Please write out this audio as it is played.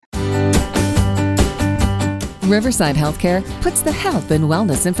Riverside Healthcare puts the health and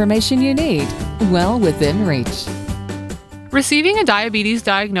wellness information you need well within reach. Receiving a diabetes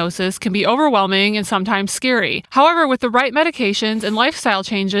diagnosis can be overwhelming and sometimes scary. However, with the right medications and lifestyle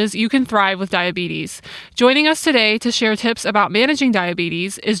changes, you can thrive with diabetes. Joining us today to share tips about managing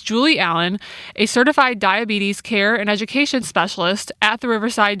diabetes is Julie Allen, a certified diabetes care and education specialist at the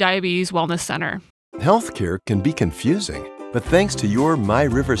Riverside Diabetes Wellness Center. Healthcare can be confusing, but thanks to your My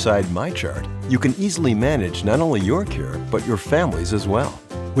Riverside MyChart, you can easily manage not only your care, but your family's as well.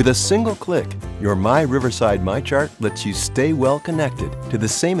 With a single click, your My Riverside MyChart lets you stay well connected to the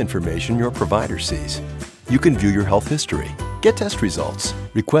same information your provider sees. You can view your health history, get test results,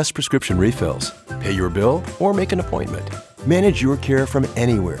 request prescription refills, pay your bill, or make an appointment. Manage your care from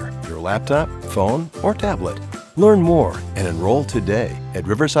anywhere, your laptop, phone, or tablet. Learn more and enroll today at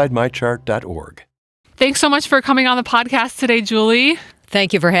riversidemychart.org. Thanks so much for coming on the podcast today, Julie.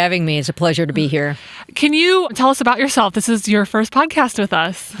 Thank you for having me. It's a pleasure to be here. Can you tell us about yourself? This is your first podcast with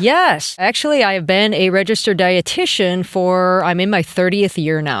us. Yes. Actually, I have been a registered dietitian I'm in my 30th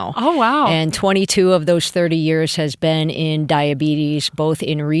year now. Oh, wow. And 22 of those 30 years has been in diabetes, both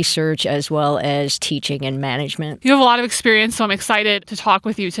in research as well as teaching and management. You have a lot of experience, so I'm excited to talk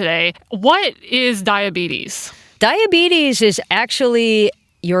with you today. What is diabetes? Diabetes is actually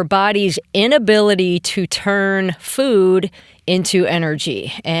your body's inability to turn food into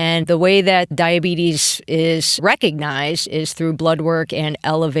energy. And the way that diabetes is recognized is through blood work and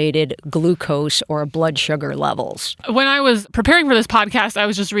elevated glucose or blood sugar levels. When I was preparing for this podcast, I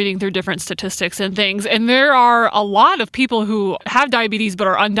was just reading through different statistics and things, and there are a lot of people who have diabetes but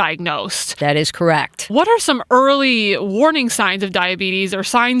are undiagnosed. That is correct. What are some early warning signs of diabetes or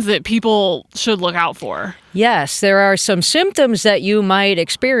signs that people should look out for? Yes, there are some symptoms that you might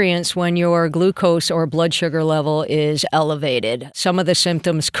experience when your glucose or blood sugar level is elevated. Some of the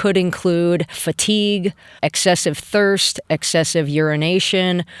symptoms could include fatigue, excessive thirst, excessive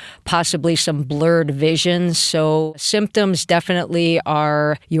urination, possibly some blurred vision. So symptoms definitely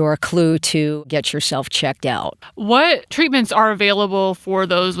are your clue to get yourself checked out. What treatments are available for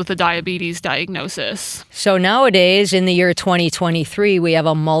those with a diabetes diagnosis? So nowadays, in the year 2023, we have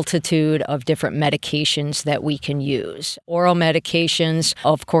a multitude of different medications that we can use. Oral medications,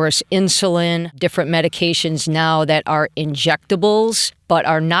 of course, insulin, different medications now that are injectables but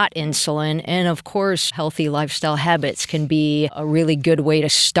are not insulin. And of course, healthy lifestyle habits can be a really good way to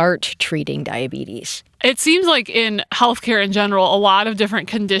start treating diabetes. It seems like in healthcare in general, a lot of different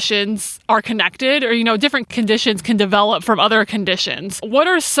conditions are connected or, different conditions can develop from other conditions. What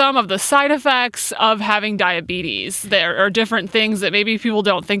are some of the side effects of having diabetes? There are different things that maybe people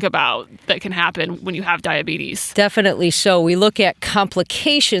don't think about that can happen when you have diabetes. Definitely so. We look at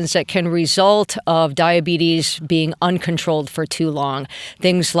complications that can result of diabetes being uncontrolled for too long.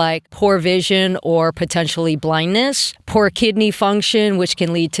 Things like poor vision or potentially blindness, poor kidney function, which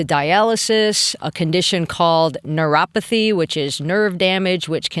can lead to dialysis, a condition called neuropathy, which is nerve damage,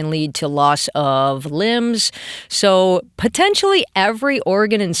 which can lead to loss of limbs. So potentially every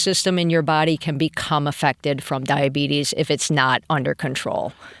organ and system in your body can become affected from diabetes if it's not under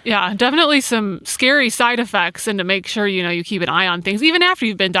control. Yeah, definitely some scary side effects, and to make sure, you keep an eye on things even after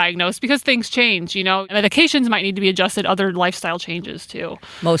you've been diagnosed because things change, Medications might need to be adjusted, other lifestyle changes too.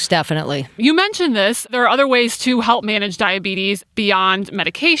 Most definitely. You mentioned this. There are other ways to help manage diabetes beyond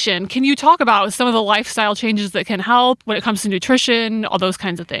medication. Can you talk about some of the lifestyle changes that can help when it comes to nutrition, all those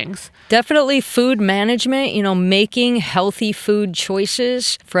kinds of things? Definitely food management, making healthy food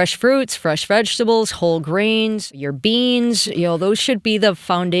choices, fresh fruits, fresh vegetables, whole grains, your beans, those should be the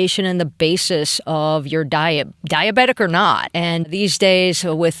foundation and the basis of your diet, diabetic or not. And these days,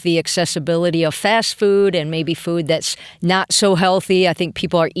 with the accessibility of fast food and maybe food that's not so healthy, I think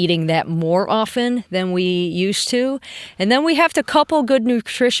people are eating that more often than we used to. And then we have to couple good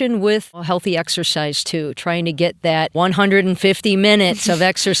nutrition with healthy exercise too, trying to get that 150 minutes of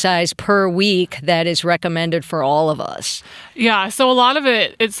exercise per week that is recommended for all of us. Yeah, so a lot of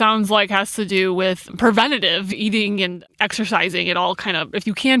it sounds like has to do with preventative eating and exercising. It all kind of, if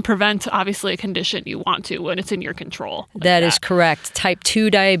you can prevent obviously a condition, you want to when it's in your control. That is correct. Type 2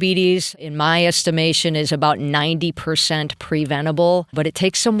 diabetes, in my estimation, is about 90% preventable, but it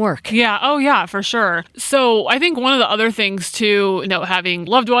takes some work. Yeah, oh yeah, for sure. So I think one of the other things too, having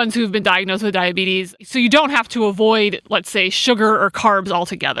loved ones who've been diagnosed with diabetes, so you don't have to avoid, let's say, sugar or carbs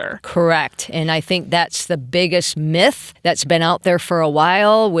altogether. Correct. And I think that's the biggest myth that's been out there for a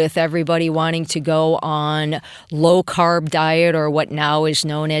while, with everybody wanting to go on low carb diet, or what now is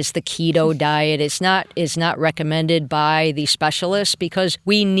known as the keto diet. It's not recommended by the specialists, because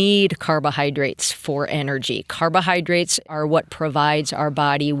we need carbohydrates for energy. Carbohydrates are what provides our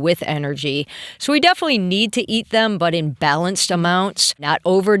body with energy. So we definitely need to eat them, but in balanced amounts, not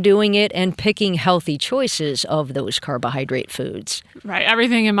overdoing it, and picking healthy choices of those carbohydrate foods. Right.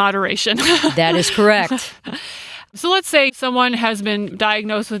 Everything in moderation. That is correct. So let's say someone has been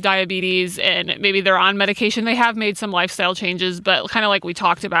diagnosed with diabetes and maybe they're on medication. They have made some lifestyle changes, but kind of like we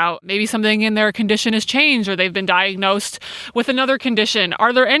talked about, maybe something in their condition has changed, or they've been diagnosed with another condition.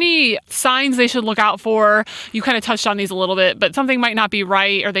 Are there any signs they should look out for? You kind of touched on these a little bit, but something might not be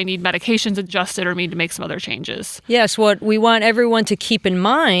right, or they need medications adjusted, or need to make some other changes. Yes, what we want everyone to keep in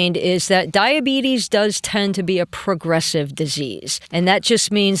mind is that diabetes does tend to be a progressive disease. And that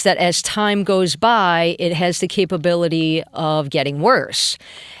just means that as time goes by, it has the capability of getting worse.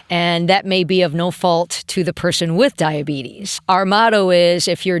 And that may be of no fault to the person with diabetes. Our motto is,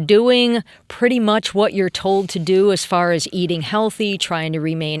 if you're doing pretty much what you're told to do as far as eating healthy, trying to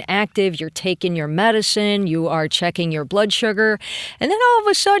remain active, you're taking your medicine, you are checking your blood sugar, and then all of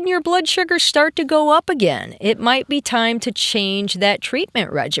a sudden your blood sugars start to go up again, it might be time to change that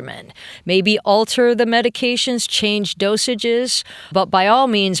treatment regimen. Maybe alter the medications, change dosages, but by all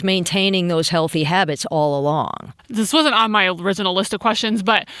means maintaining those healthy habits all along. This wasn't on my original list of questions,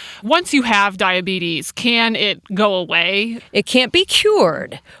 but once you have diabetes, can it go away? It can't be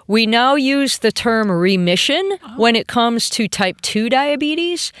cured. We now use the term remission when it comes to type 2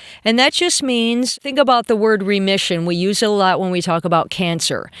 diabetes. And that just means, think about the word remission. We use it a lot when we talk about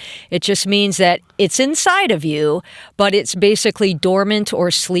cancer. It just means that it's inside of you, but it's basically dormant or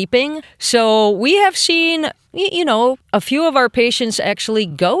sleeping. So we have seen, a few of our patients actually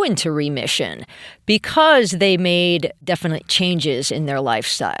go into remission because they made definite changes in their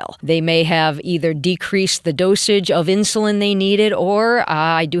lifestyle. They may have either decreased the dosage of insulin they needed, or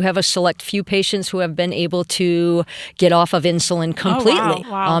I do have a select few patients who have been able to get off of insulin completely.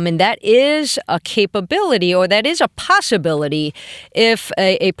 Oh, wow. And that is a capability, or that is a possibility, if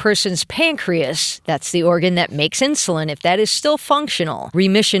a person's pancreas, that's the organ that makes insulin, if that is still functional,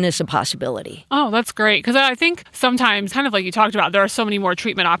 remission is a possibility. Oh, that's great. Because I think sometimes, kind of like you talked about, there are so many more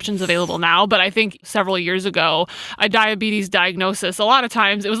treatment options available now. But I think several years ago, a diabetes diagnosis, a lot of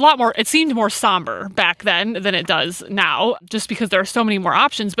times it seemed more somber back then than it does now, just because there are so many more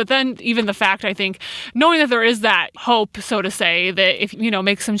options. But then even the fact, I think, knowing that there is that hope, so to say, that if,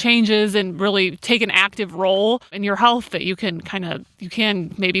 make some changes and really take an active role in your health, that you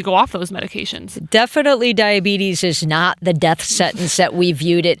can maybe go off those medications. Definitely diabetes is not the death sentence that we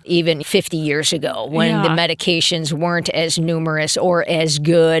viewed it even 50 years ago, when the medications weren't as numerous or as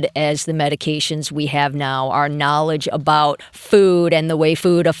good as the medications we have now. Our knowledge about food and the way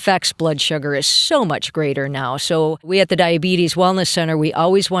food affects blood sugar is so much greater now. So we at the Diabetes Wellness Center, we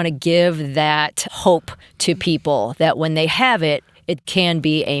always want to give that hope to people that when they have it, it can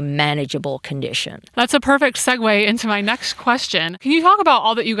be a manageable condition. That's a perfect segue into my next question. Can you talk about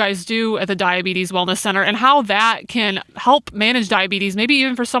all that you guys do at the Diabetes Wellness Center and how that can help manage diabetes, maybe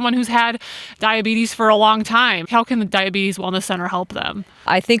even for someone who's had diabetes for a long time? How can the Diabetes Wellness Center help them?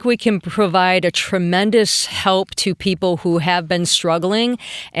 I think we can provide a tremendous help to people who have been struggling.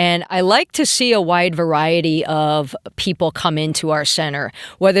 And I like to see a wide variety of people come into our center,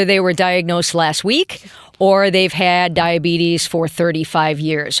 whether they were diagnosed last week or they've had diabetes for 35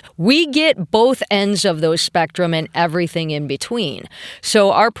 years. We get both ends of those spectrum and everything in between.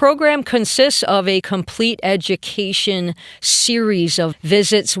 So our program consists of a complete education series of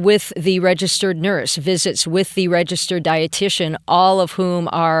visits with the registered nurse, visits with the registered dietitian, all of whom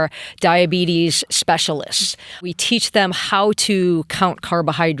are diabetes specialists. We teach them how to count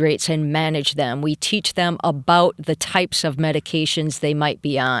carbohydrates and manage them. We teach them about the types of medications they might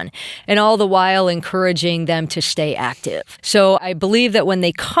be on, and all the while encouraging them to stay active. So I believe that when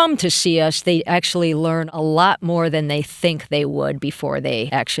they come to see us, they actually learn a lot more than they think they would before they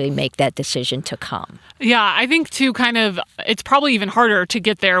actually make that decision to come. Yeah, I think too, it's probably even harder to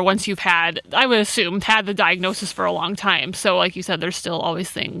get there once you've had the diagnosis for a long time. So like you said, there's still always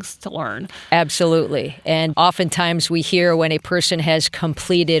things to learn. Absolutely. And oftentimes we hear when a person has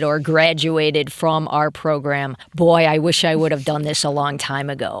completed or graduated from our program, boy, I wish I would have done this a long time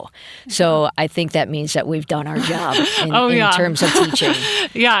ago. So I think that means that we've done our job in terms of teaching.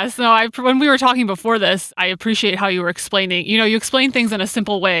 Yes. No, when we were talking before this, I appreciate how you were explaining. You explain things in a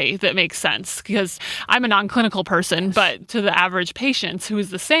simple way that makes sense because I'm a non-clinical person, but to the average patient who is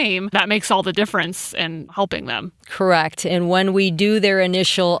the same, that makes all the difference in helping them. Correct. And when we do their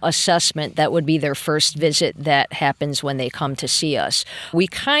initial assessment, that would be their first visit that happens when they come to see us. We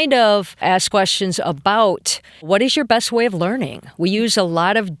kind of ask questions about what is your best way of learning? We use a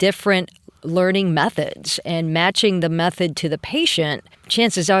lot of different learning methods, and matching the method to the patient,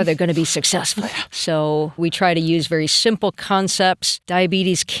 chances are they're going to be successful. So we try to use very simple concepts.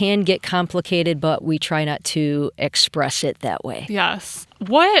 Diabetes can get complicated, but we try not to express it that way. Yes.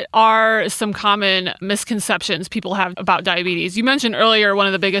 What are some common misconceptions people have about diabetes? You mentioned earlier one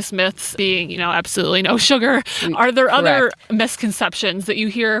of the biggest myths being, absolutely no sugar. Are there other misconceptions that you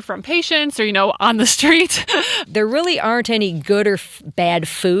hear from patients or, on the street? There really aren't any good or bad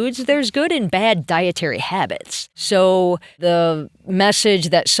foods. There's good and bad dietary habits. So the message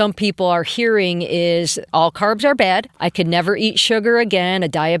that some people are hearing is all carbs are bad. I could never eat sugar again. A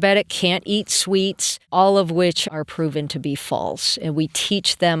diabetic can't eat sweets, all of which are proven to be false. And we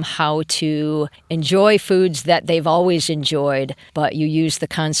teach them how to enjoy foods that they've always enjoyed, but you use the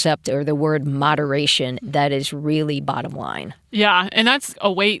concept or the word moderation. That is really bottom line. Yeah, and that's a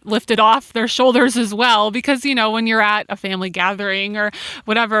weight lifted off their shoulders as well because, when you're at a family gathering or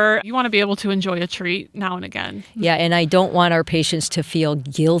whatever, you want to be able to enjoy a treat now and again. Yeah, and I don't want our patients to feel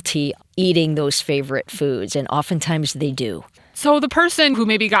guilty eating those favorite foods, and oftentimes they do. So the person who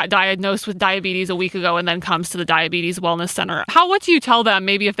maybe got diagnosed with diabetes a week ago and then comes to the Diabetes Wellness Center, what do you tell them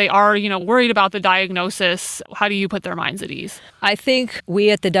maybe if they are, worried about the diagnosis? How do you put their minds at ease? I think we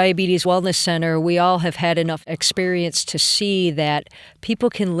at the Diabetes Wellness Center, we all have had enough experience to see that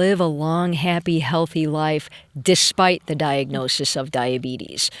people can live a long, happy, healthy life despite the diagnosis of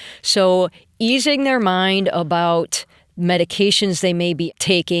diabetes. So easing their mind about medications they may be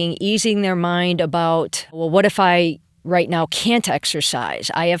taking, easing their mind about, what if I right now can't exercise?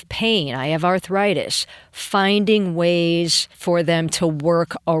 I have pain. I have arthritis. Finding ways for them to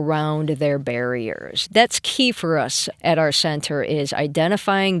work around their barriers. That's key for us at our center, is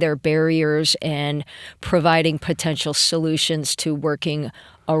identifying their barriers and providing potential solutions to working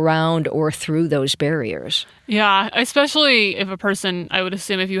around or through those barriers. Yeah, especially if a person, I would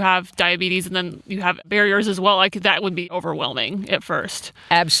assume if you have diabetes and then you have barriers as well, that would be overwhelming at first.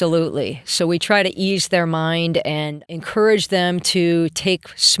 Absolutely. So we try to ease their mind and encourage them to take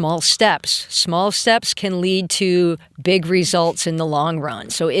small steps. Small steps can lead to big results in the long run.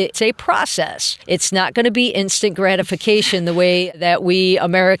 So it's a process. It's not going to be instant gratification the way that we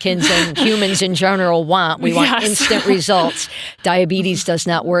Americans and humans in general want. We want instant results. Diabetes does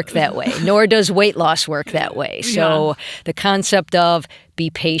not work that way, nor does weight loss work that way. So the concept of be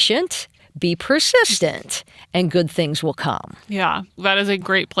patient, be persistent, and good things will come. Yeah, that is a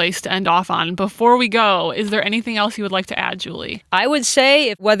great place to end off on. Before we go, is there anything else you would like to add, Julie? I would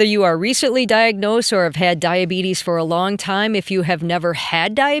say whether you are recently diagnosed or have had diabetes for a long time, if you have never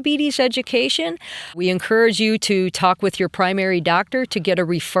had diabetes education, we encourage you to talk with your primary doctor to get a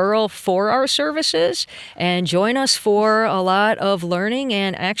referral for our services and join us for a lot of learning.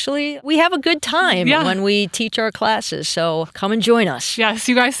 And actually, we have a good time when we teach our classes. So come and join us. Yes,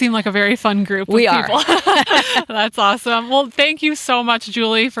 you guys seem like a very fun group of people. That's awesome. Well, thank you so much,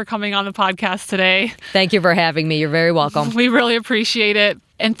 Julie, for coming on the podcast today. Thank you for having me. You're very welcome. We really appreciate it.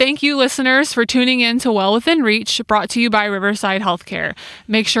 And thank you, listeners, for tuning in to Well Within Reach, brought to you by Riverside Healthcare.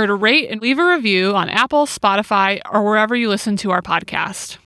 Make sure to rate and leave a review on Apple, Spotify, or wherever you listen to our podcast.